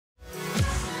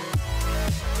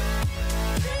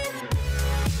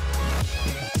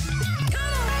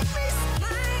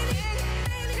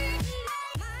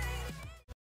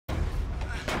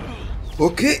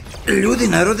Ok, ljudi,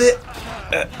 narode,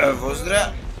 pozdrav,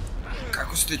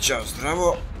 kako ste, čao,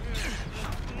 zdravo,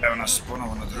 evo nas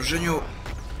ponovo na druženju,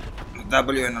 na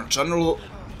WN channelu,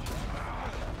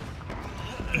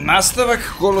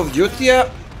 nastavak Call of Duty-a,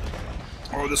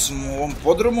 ovdje sam u ovom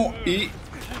podrumu i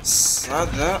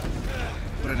sada,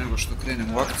 pre nego što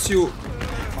krenem u akciju,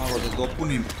 malo da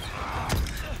dopunim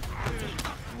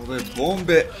ove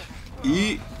bombe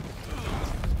i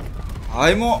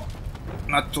ajmo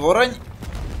na toranj.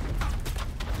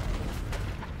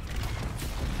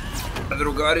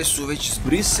 Drugari su već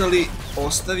zbrisali,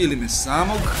 ostavili me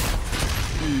samog.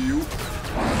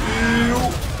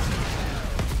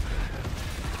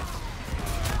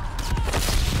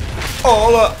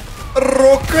 Ola,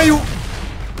 rokaju.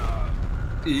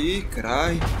 I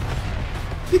kraj.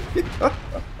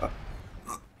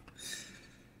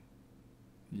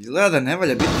 Izgleda da ne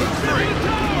valja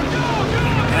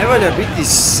biti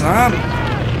sam,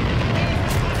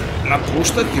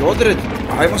 napuštati odred.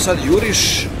 Ajmo sad,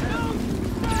 juriš.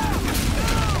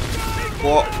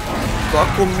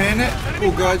 Kako mene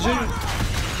pogađaju.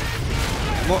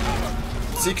 Ajmo,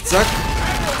 cik cak.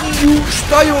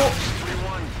 Šta jo?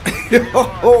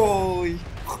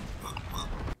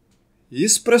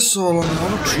 Ispresovalo me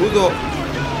ono čudo.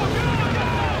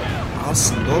 Ali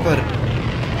sam dobar.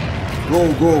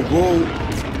 Go.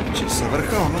 Će sa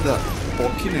vrha ono da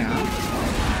okine, a?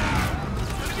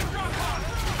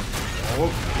 Ovog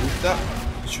puta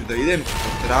ću da idem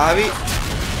po travi.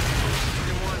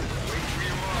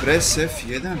 Press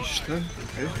F1, šta?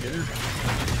 F1.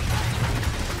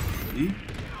 I?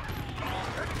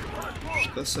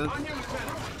 Šta sad?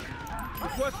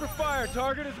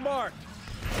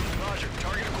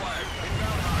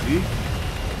 I?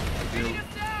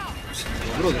 Sam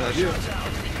dobro odradio.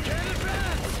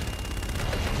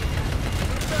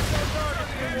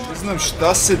 Ne znam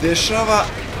šta se dešava.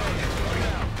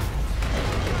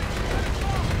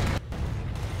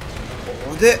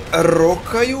 Ovdje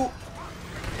rokaju.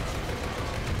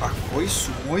 A koji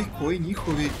su moji, koji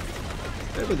njihovi?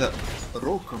 Treba da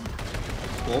rokam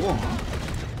ovom, a?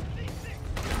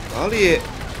 Da li je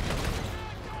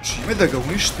čime da ga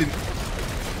uništim?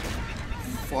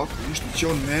 Fuck, uništit će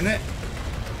on mene.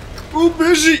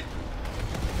 Beži!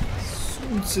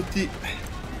 Sunce ti.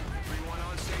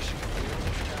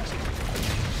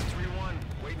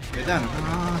 Jedan,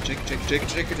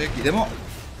 čekaj, idemo.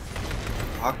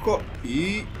 Tako,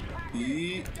 i...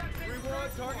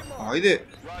 Ajde.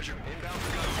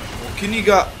 Okini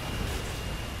ga.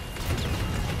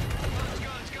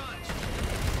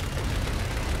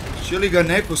 Će li ga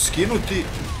neko skinuti?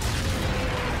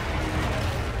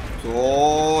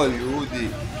 To, ljudi.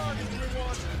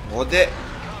 Ode.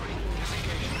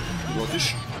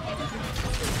 Odiš.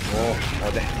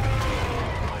 Ode.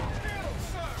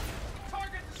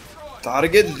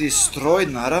 Target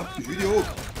destroyed, naravno.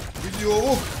 Vidi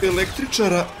ovog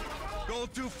električara.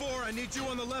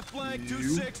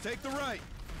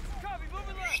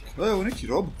 Šta je ovo, neki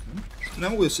robot? Što ne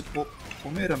mogu da se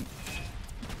pomeram?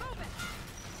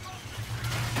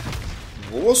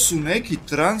 Ovo su neki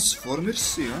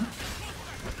transformersi, a?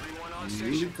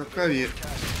 Ili kakav je?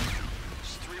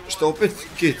 Šta opet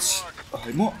kec?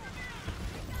 Ajmo.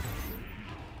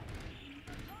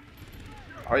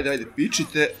 Ajde,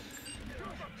 pičite.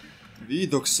 Vi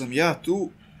dok sam ja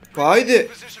tu. Pa ajde.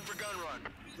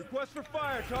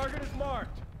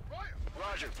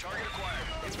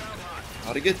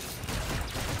 Target.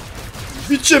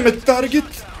 Biće me target.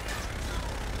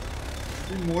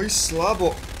 Ti moji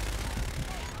slabo.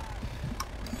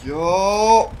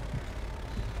 Jo.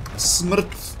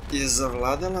 Smrt je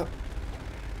zavladala.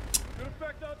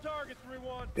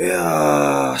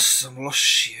 Ja sam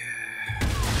lošije.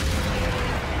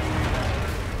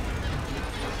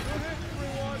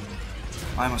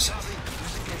 Ajmo sad.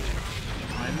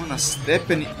 Ajmo na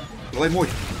stepeni. Ovo je moj.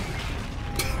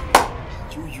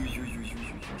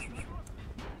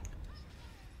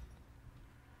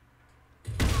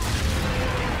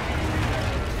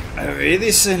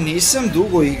 Vidi se, nisam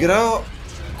dugo igrao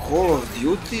Call of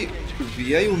Duty.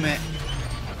 Ubijaju me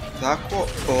tako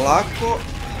lako.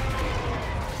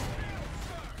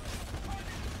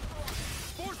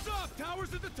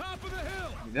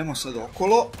 Idemo sad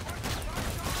okolo.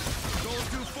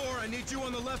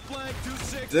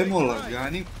 Idemo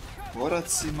laganim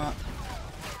koracima.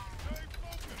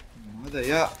 Mada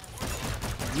ja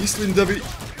mislim da bi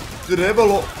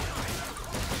trebalo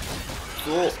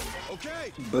to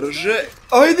brže.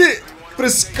 Ajde!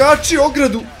 Preskači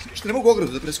ogradu! Što ne mogu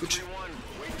ogradu da preskočim?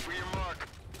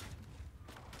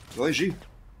 Ovaj živ.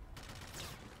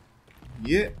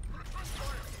 Je.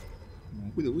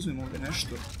 Mogu da uzmem ovdje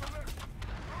nešto.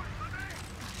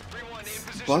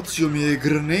 Bacio mi je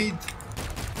grenade.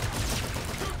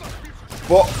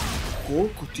 Pa,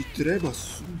 koliko ti treba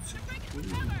sunce?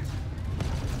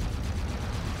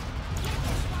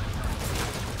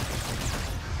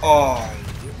 Ajde.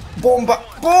 Bomba,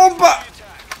 bomba!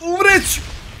 Umreću!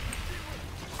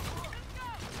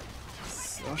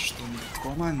 Zašto mi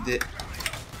komande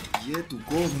jedu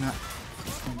govna?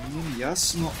 Nije mi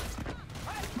jasno.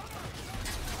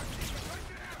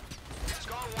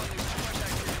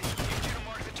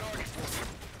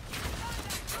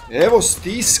 Evo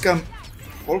stiskam.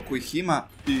 Koliko ih ima?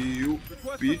 I u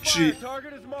piči.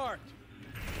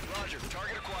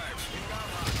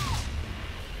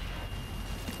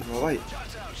 Ovaj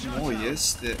moj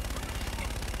jeste.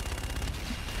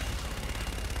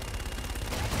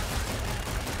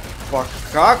 Pa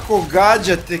kako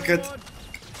gađate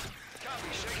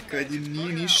kad im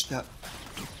nije ništa?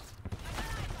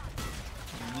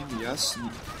 Nije mi jasno.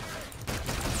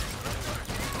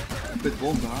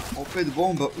 Opet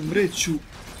bomba, umreću.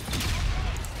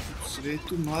 U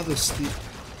svetu mladosti.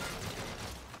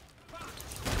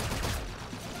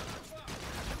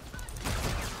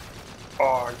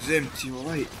 Zem ti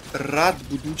ovaj rat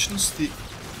budućnosti.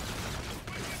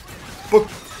 Pa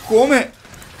kome?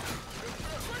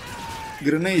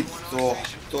 Grenade,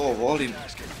 to volim.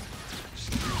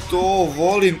 To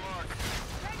volim.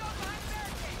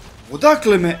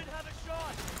 Odakle me?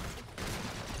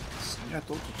 Sam ja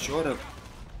toliko čorav.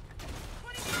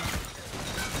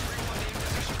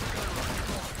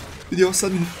 Vidi, ovo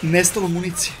sad mi nestalo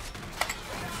municije.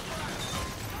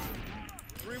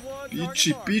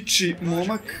 Piči,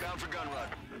 momak.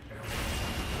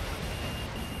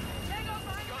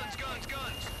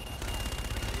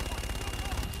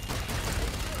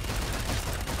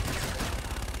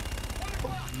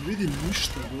 Ne vidim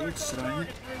ništa od ovog sranja.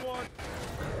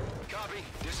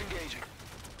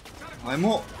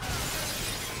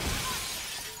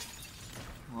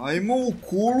 Ajmo u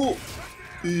kulu.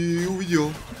 I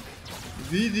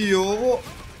vidi ovo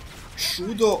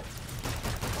čudo.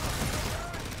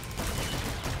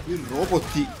 I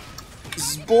roboti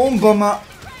s bombama.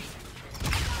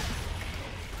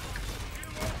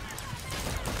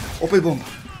 Opet bomba.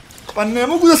 Pa ne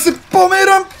mogu da se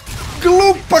pomeram.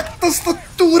 Glupa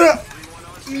tastatura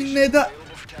mi ne da.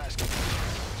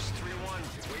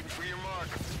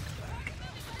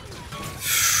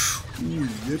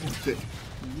 Jebite.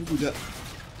 Ne mogu da.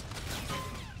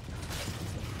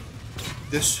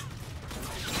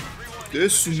 Gde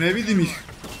su? Ne vidim ih.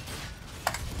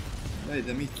 Daj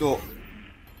da mi to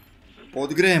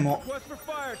podgrejemo.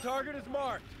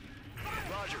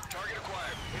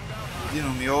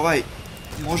 Jedino mi ovaj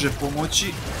može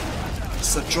pomoći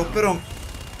sa čoperom.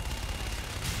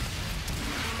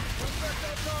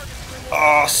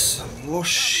 Sam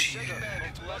loši.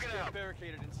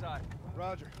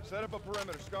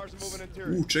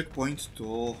 Checkpoint,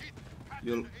 to...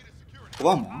 Jel...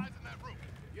 Ovamo?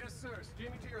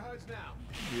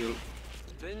 Jel...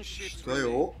 Šta je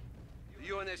ovo?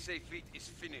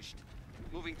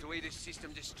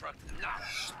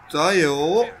 Šta je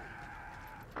ovo?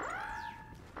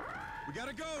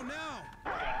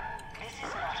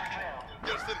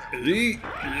 I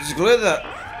izgleda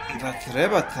da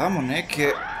treba tamo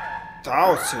neke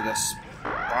taoce da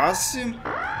spasim.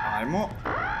 Ajmo.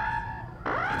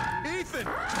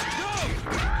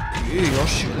 I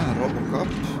još jedan robocop.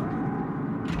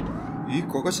 I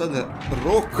koga sada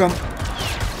rokam?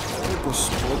 Ovo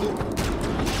gospodu.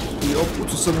 I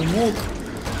opucu sam u mog.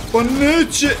 Pa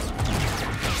neće!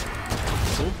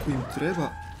 Koliko im treba?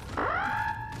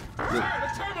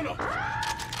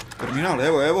 Terminal,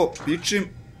 evo, pičim.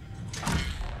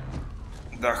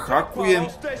 Da hakujem.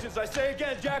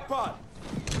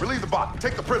 Relieve the bot.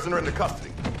 Take the prisoner into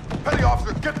custody. Petty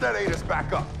officer, get that ATIS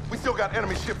back up. We still got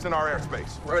enemy ships in our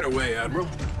airspace. Right away, Admiral.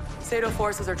 Sado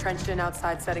forces are trenched in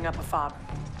outside, setting up a fob.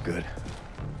 Good.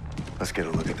 Let's get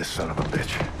a look at this son of a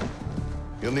bitch.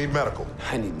 You'll need medical.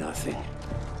 I need nothing.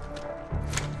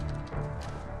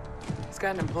 He's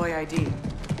got an employee ID.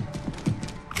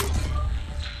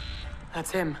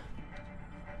 That's him.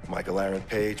 Michael Aaron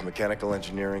Page, Mechanical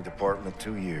Engineering Department,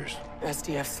 2 years.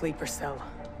 SDF sleeper cell.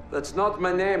 That's not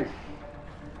my name.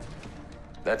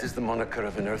 That is the moniker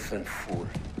of an earthling fool.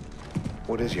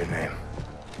 What is your name?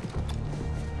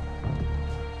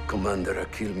 Commander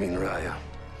Akil Minraya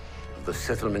of the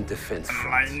Settlement Defense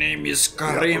Front. My name is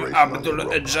Karim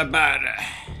Abdul-Jabbar.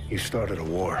 You started a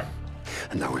war.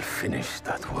 And I will finish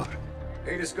that war.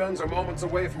 ATIS guns are moments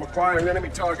away from acquiring enemy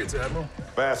targets, Admiral.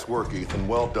 Fast work, Ethan.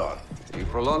 Well done. You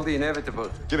prolong the inevitable.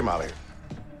 Get him out of here.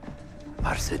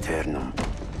 Ars Eternum.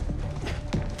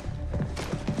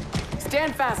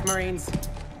 Stand fast, Marines.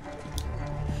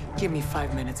 Give me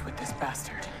 5 minutes with this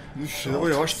bastard. Evo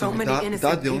je ošto So mi many innocent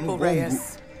dade onu people, bombu.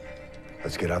 Reyes.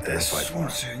 Let's get out there and fight for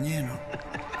it. Sunce njeno.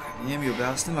 Nije mi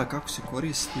objasnila kako se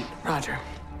koristi. Roger.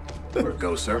 Where it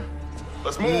goes, sir?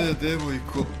 Let's move.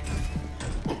 Devojko.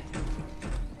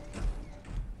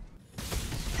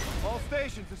 All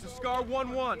stations, this is Scar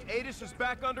 1-1. Adis is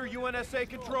back under UNSA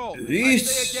control. I Vić.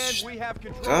 say again, we have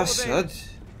control Šta of sad? Adis.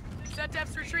 Set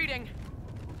depth's retreating.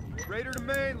 Raider to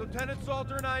main, Lieutenant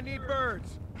Salter and I need birds.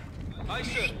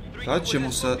 Šta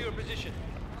ćemo sa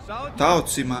Solid.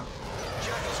 taocima?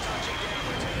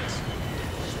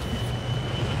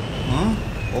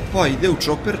 Opa, ide u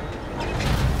čoper.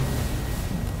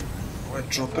 Ovo je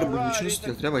čoper budućnosti,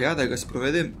 jel treba ja da ga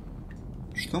sprovedem?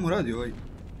 Šta mu radi ovaj?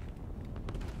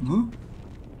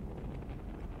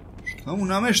 Šta mu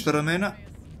namešta ramena?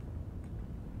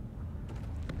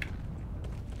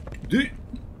 Di?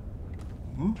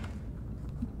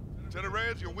 Lieutenant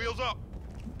Reyes, your wheels up.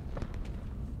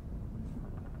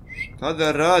 Šta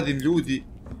da radim, ljudi?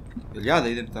 Jel ja da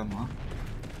idem tamo,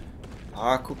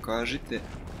 a? Ako kažite.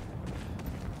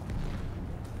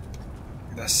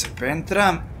 Da se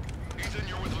pentram. He's in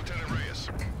your with Lieutenant Reyes.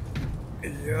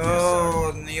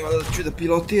 Jao, nije valjda da ću da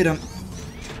pilotiram.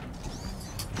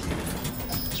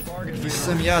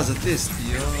 Nisam ja za testi,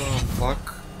 jao,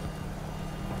 fuck.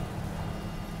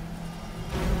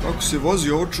 Kako se vozi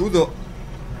ovo čudo?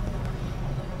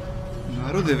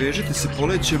 Narode, vežite se,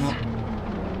 polećemo.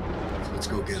 Let's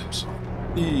go get him, son.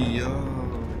 I jao.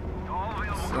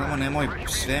 Samo nemoj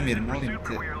svemir, molim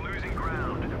te.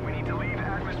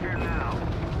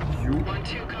 Ju.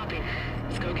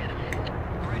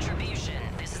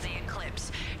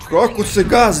 Kako se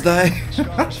gaz daje?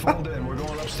 Scar's fold in. We're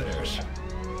going upstairs.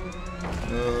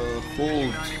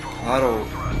 Hold, arrow,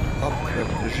 up,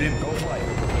 držim.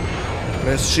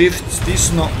 Press shift,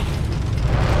 stisno.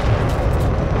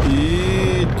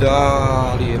 I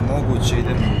da li je moguće,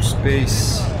 idemo u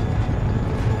space.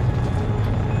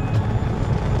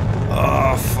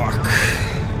 Fuck.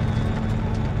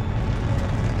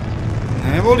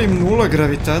 Ne volim nula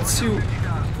gravitaciju.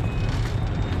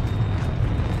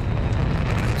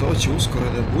 To će uskoro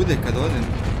da bude kad odem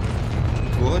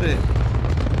gore.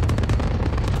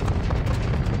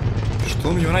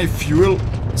 Što mi onaj fuel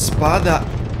spada.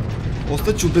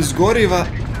 Ostaću bez goriva.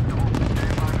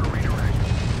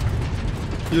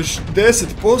 Još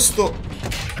 10%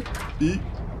 i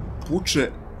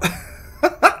puče.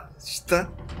 Šta?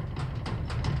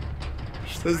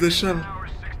 Šta se dešava?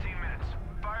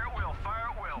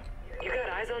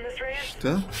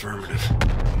 Šta?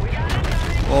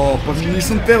 O, pa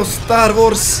nisam teo Star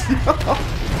Wars.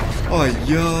 Aj,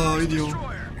 ja, vidi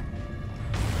ovo.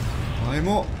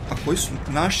 Ajmo, a koji su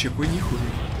naši, a koji njihovi?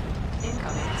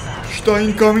 Šta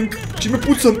incoming? Čime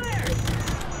pucam?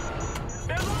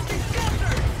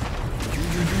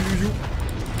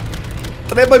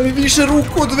 Treba mi više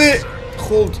ruku od dve.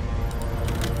 Hold.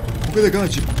 Mogu da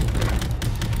gađim.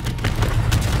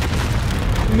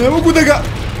 Ne mogu da ga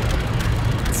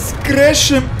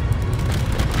skrešem.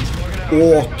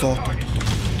 O, to.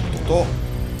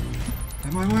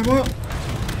 Ajmo.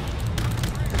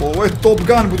 Ovo je Top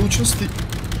Gun budućnosti.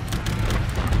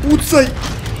 Pucaj!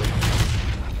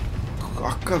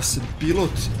 Kakav sam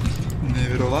pilot.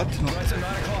 Nevjerovatno.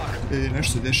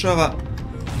 Nešto se dešava.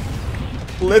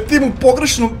 Letim u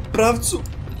pogrešnom pravcu.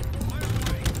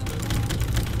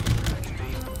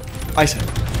 Aj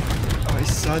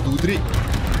sad udri.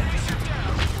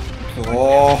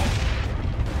 To.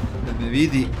 Da me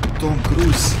vidi Tom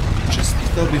Cruise.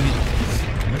 Čestitao bi mi.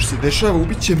 Nešto se dešava,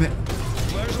 ubit će me.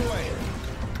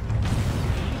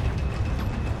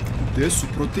 Gdje su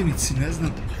protivnici, ne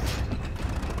znam.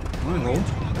 Ajmo,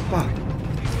 opa.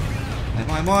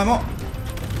 Ajmo.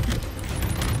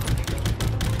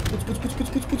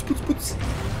 Puc.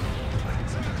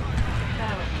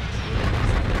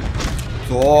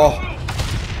 To.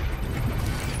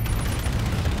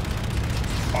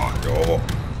 Ajde ovo.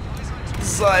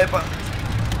 Zajeban.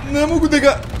 Ne mogu da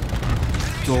ga...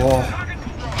 To.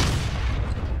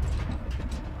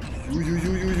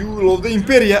 Ovdje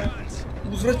imperija.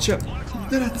 Uzvraća.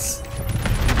 Udarac.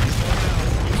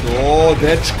 To,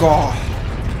 dečko.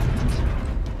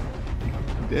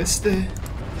 Gde ste?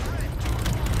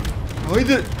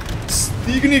 Ajde,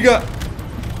 stigni ga.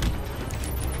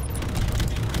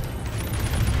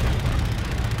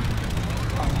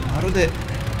 Narode,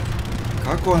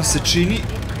 kako vam se čini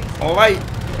ovaj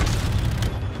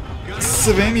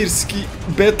svemirski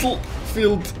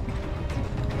battlefield?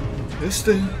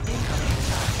 Jeste?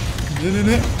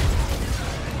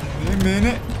 Ne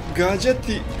mene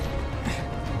gađati.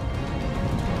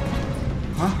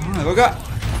 Evo ga.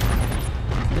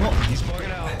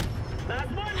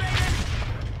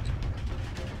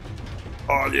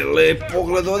 Ali je lep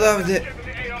pogled odavde.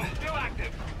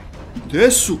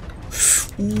 Gde su?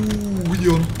 Vidi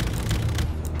ono.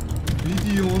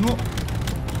 Vidi ono.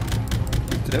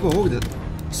 Treba ovog da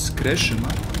skrešem, a?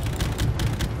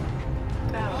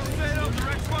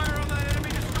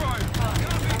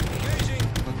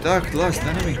 Attack last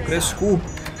enemy, press Q.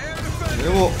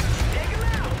 Evo.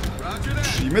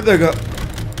 Čime da ga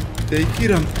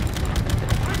tejkiram.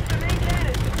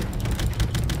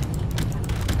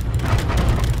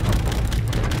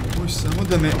 Samo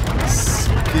da me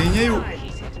skenjaju.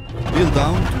 Build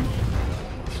down.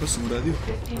 Šta sam uradio?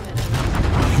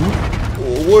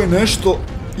 Ovo je nešto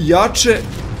jače.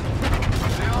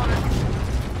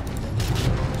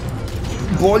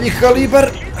 Bolji kalibar.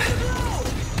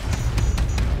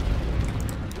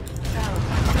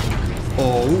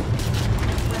 Ovu.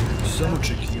 Sam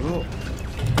očekivao.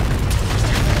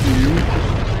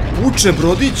 Uče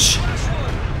brodić.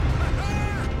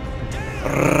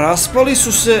 Raspali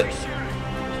su se.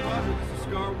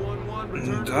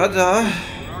 Da.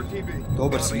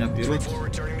 Dobar sam ja pilot.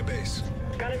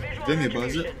 Gde mi je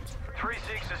baza?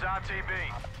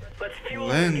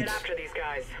 Land.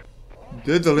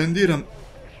 Gde da landiram?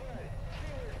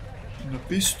 Na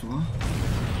pistu, a?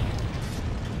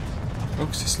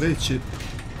 Kako se sledeće?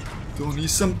 To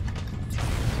nisam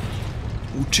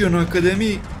učio na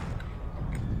akademiji.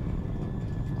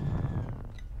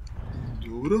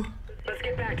 Dobro.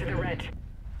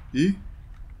 I?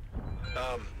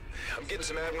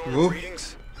 O,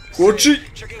 koči!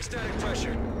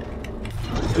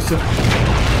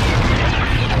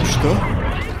 Šta?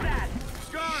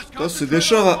 Šta se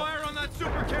dešava?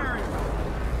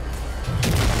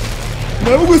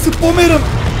 Ne mogu se pomeram!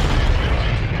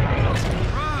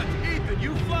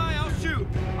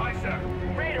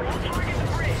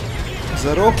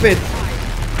 Zar opet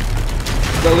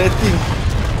da letim?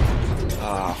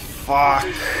 Ah,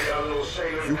 fuck!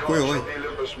 Ko je ovaj?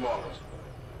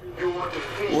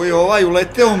 Ovo je ovaj,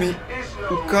 uleteo mi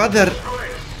u kadar.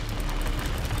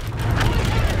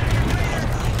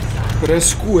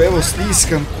 Press Q, evo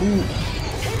stiskam Q.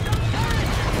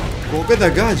 Koga da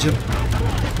gađam?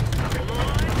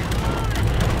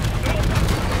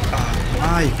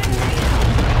 Majku.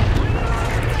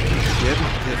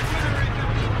 Jebite.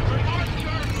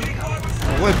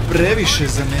 Ovo je previše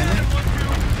za mene.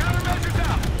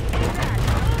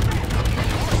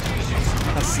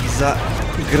 Za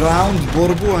ground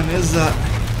borbu, a ne za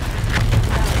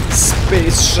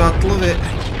space shuttlove.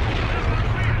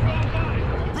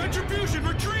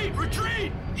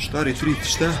 Šta retreat,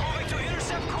 šta?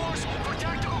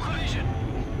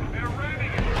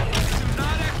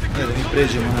 Ajde da mi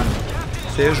pređemo na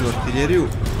težu artiljeriju.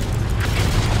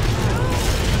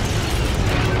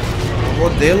 Ovo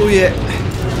deluje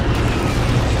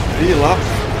real up.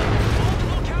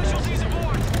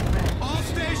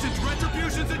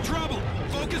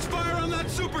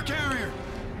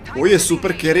 Ovo je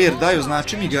super carrier, daj,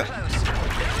 označi mi ga.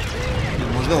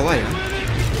 Možda ovaj, a?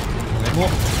 Ajmo.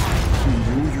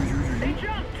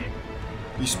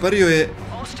 Ispario je.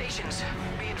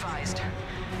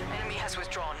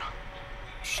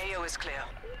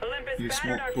 Ili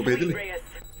smo pobedili?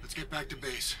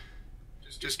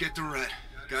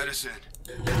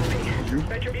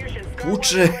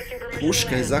 Puče,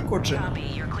 puška je zakočena.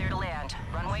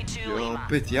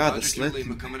 Opet ja da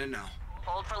sletim.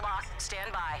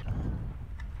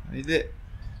 Ajde,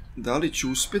 da li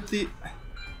ću uspeti?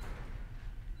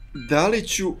 Da li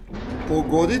ću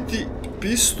pogoditi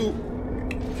pistu?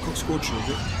 Kako skočio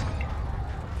ovdje?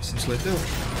 Sam sleteo?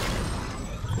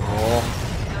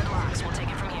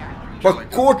 Pa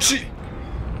koči!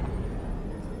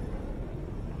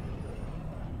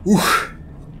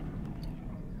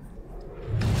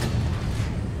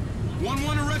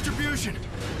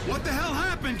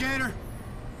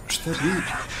 Šta bi?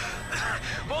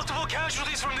 Multiple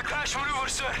casualties from the crash maneuver,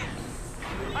 sir.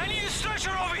 I need a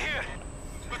stretcher over here.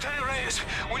 Lieutenant Reyes,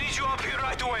 we need you up here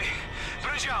right away.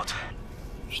 Bridge out.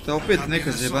 Šta opet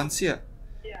neka zebancija?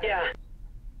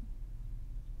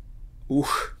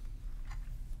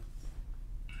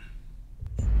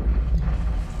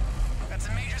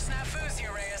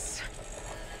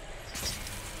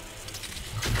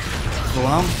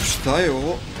 Klamp, šta je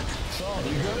ovo?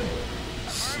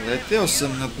 Sleteo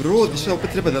sam na brod i šta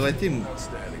opet treba da letim?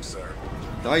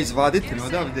 Da, izvadite me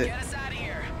odavde.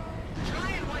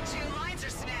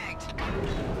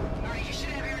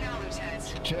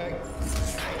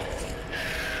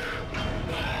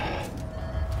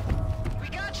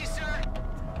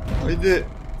 Ajde,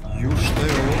 šta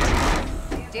je ovo?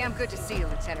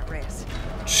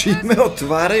 Čime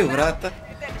otvaraju vrata?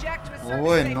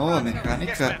 Ovo je nova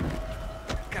mehanika.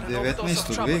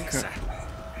 19. vijeka.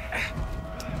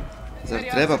 Zar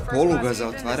treba poluga za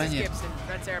otvaranje?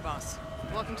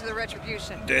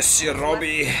 Gde si,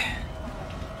 Robi?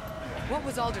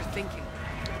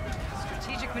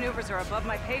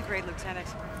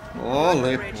 O,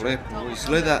 lepo, lepo, ovo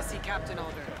izgleda.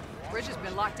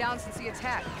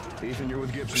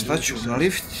 Šta ću, na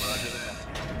lift?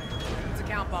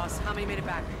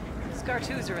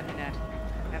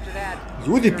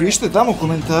 Ljudi, pišite tamo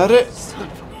komentare.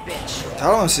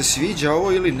 Da li vam se sviđa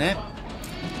ovo ili ne?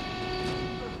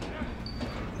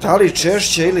 Da li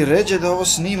češće ili ređe da ovo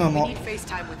snimamo?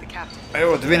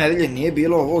 Evo, 2 nedelje nije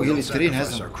bilo ovog ili 3, ne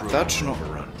znam tačno.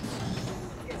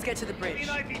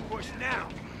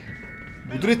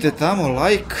 Udrite tamo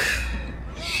like,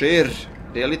 share,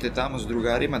 delite tamo s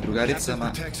drugarima,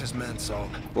 drugaricama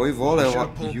koji vole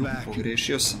ovako. Ju,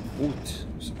 pogrešio sam put.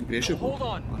 Pogrešio put?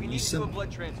 Nisam.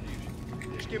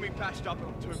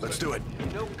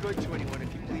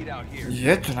 I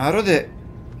eto, narode,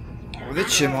 ovdje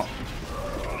ćemo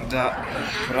da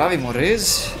pravimo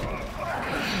rez.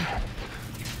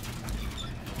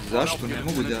 Zašto ne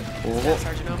mogu da ovo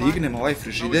dignem, ovaj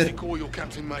frižider?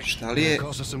 Šta li je?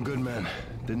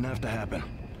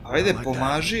 Ajde,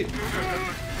 pomaži.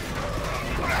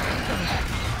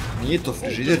 Nije to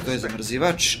frižider, to je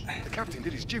zamrzivač.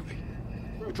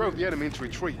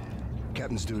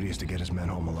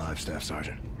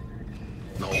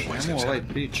 Čemu ovaj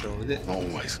priča ovdje?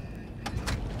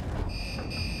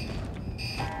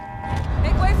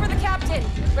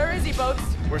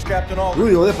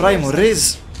 Ljudi, ovdje pravimo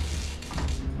rez.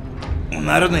 U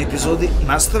narodnoj epizodi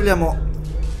nastavljamo.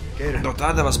 Do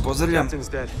tada vas pozdravljam.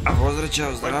 A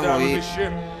pozdrav, zdravo i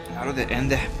narode,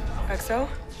 ende. XO?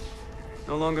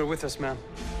 No longer with us, ma'am.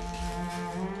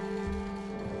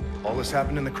 All this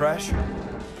happened in the crash?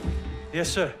 Yes,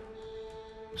 sir.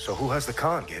 So who has the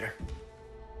con, Gator?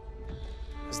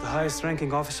 As the highest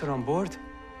ranking officer on board,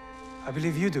 I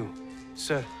believe you do,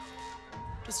 sir.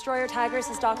 Destroyer Tigris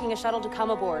is docking a shuttle to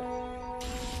come aboard.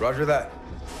 Roger that.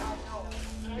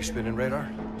 You spinning radar?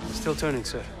 Still turning,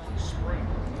 sir.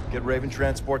 Get Raven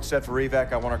transport set for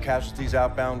evac. I want our casualties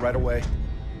outbound right away.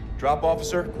 Drop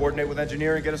officer, coordinate with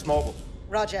engineering, get us mobile.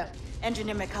 Roger.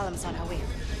 Engineer McCullum's on her way.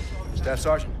 Staff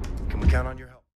Sergeant, can we count on your help?